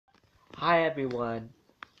Hi everyone,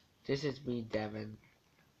 this is me, Devin,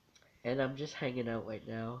 and I'm just hanging out right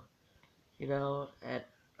now. And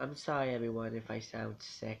I'm sorry everyone if I sound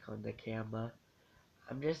sick on the camera.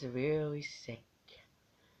 I'm just really sick.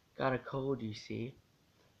 Got a cold, you see,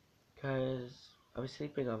 because I was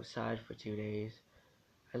sleeping outside for 2 days.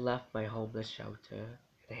 I left my homeless shelter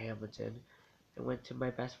in Hamilton and went to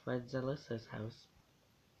my best friend Alyssa's house.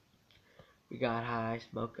 We got high,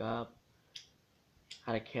 smoked up,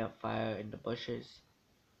 had a campfire in the bushes,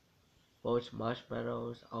 roast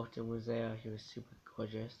marshmallows. Alton was there, he was super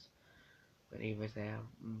gorgeous. When he was there,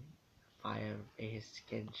 fire made his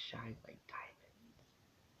skin shine like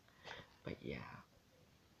diamonds. But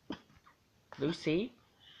yeah. Lucy,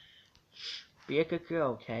 be a good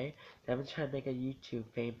girl, okay? Devin's trying to make a YouTube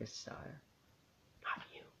famous star. Not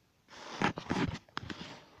you.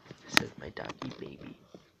 This is my doggy baby.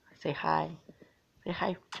 Say hi. Say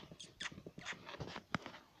hi.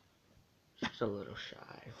 She's a little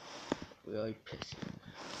shy. Really pissy.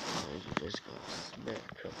 And you just go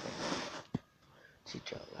smack her bum. Teach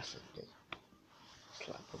her a lesson, dude.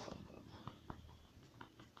 Slap her bum bum.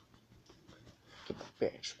 Give her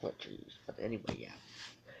big squatches. But anyway, yeah.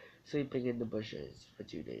 Sleeping in the bushes for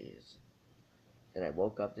 2 days. And I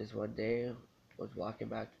woke up this one day, was walking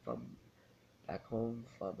back home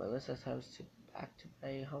from Melissa's house back to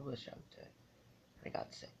my homeless shelter. And I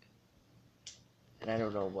got sick. And I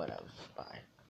don't know what I was by.